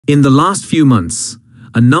In the last few months,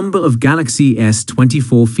 a number of Galaxy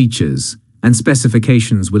S24 features and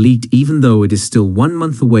specifications were leaked even though it is still 1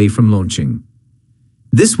 month away from launching.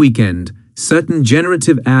 This weekend, certain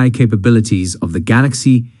generative AI capabilities of the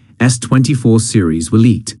Galaxy S24 series were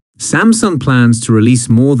leaked. Samsung plans to release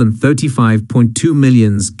more than 35.2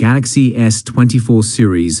 million Galaxy S24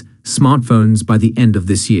 series smartphones by the end of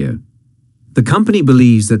this year. The company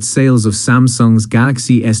believes that sales of Samsung's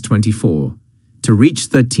Galaxy S24 to reach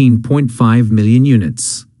 13.5 million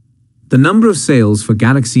units. The number of sales for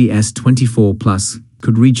Galaxy S24 Plus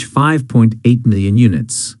could reach 5.8 million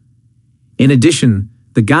units. In addition,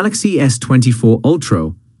 the Galaxy S24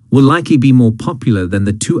 Ultra will likely be more popular than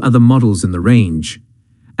the two other models in the range,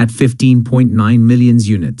 at 15.9 million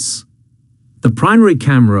units. The primary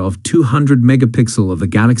camera of 200 megapixel of the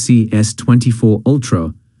Galaxy S24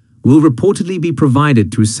 Ultra will reportedly be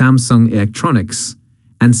provided through Samsung Electronics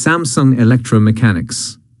and Samsung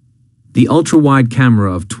Electro-Mechanics. The ultra-wide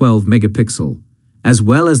camera of 12 megapixel, as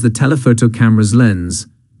well as the telephoto camera's lens,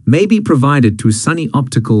 may be provided through Sunny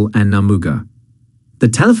Optical and Namuga. The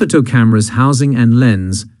telephoto camera's housing and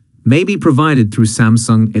lens may be provided through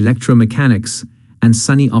Samsung Electro-Mechanics and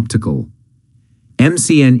Sunny Optical.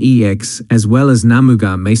 MCNEX as well as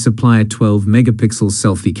Namuga may supply a 12 megapixel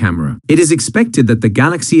selfie camera. It is expected that the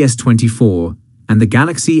Galaxy S24 and the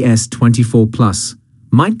Galaxy S24 Plus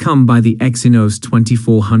might come by the Exynos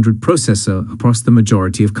 2400 processor across the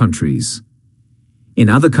majority of countries. In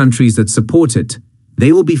other countries that support it,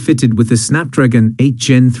 they will be fitted with the Snapdragon 8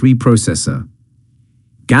 Gen 3 processor.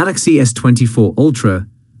 Galaxy S24 Ultra,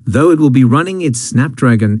 though it will be running its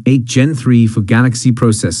Snapdragon 8 Gen 3 for Galaxy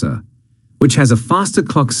processor, which has a faster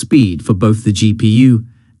clock speed for both the GPU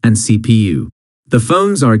and CPU. The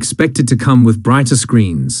phones are expected to come with brighter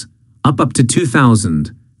screens, up to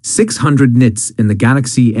 2,600 nits in the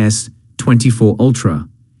Galaxy S24 Ultra,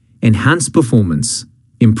 enhanced performance,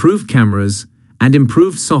 improved cameras, and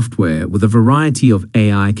improved software with a variety of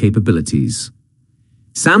AI capabilities.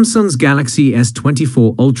 Samsung's Galaxy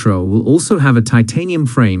S24 Ultra will also have a titanium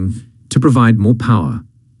frame to provide more power.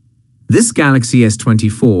 This Galaxy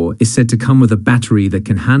S24 is said to come with a battery that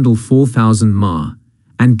can handle 4,000 mAh,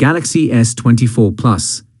 and Galaxy S24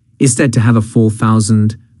 Plus is said to have a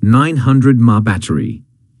 4,900 mAh battery.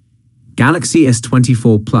 Galaxy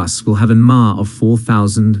S24 Plus will have a mAh of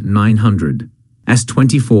 4,900.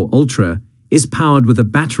 S24 Ultra is powered with a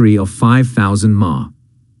battery of 5,000 mAh.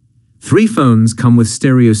 3 phones come with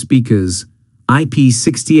stereo speakers,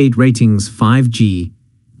 IP68 ratings, 5G,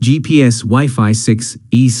 GPS, Wi-Fi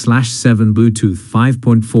 6E/7, Bluetooth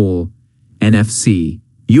 5.4, NFC,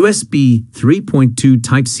 USB 3.2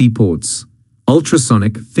 Type-C ports,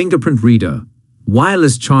 ultrasonic fingerprint reader,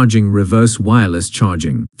 wireless charging, reverse wireless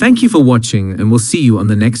charging. Thank you for watching, and we'll see you on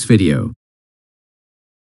the next video.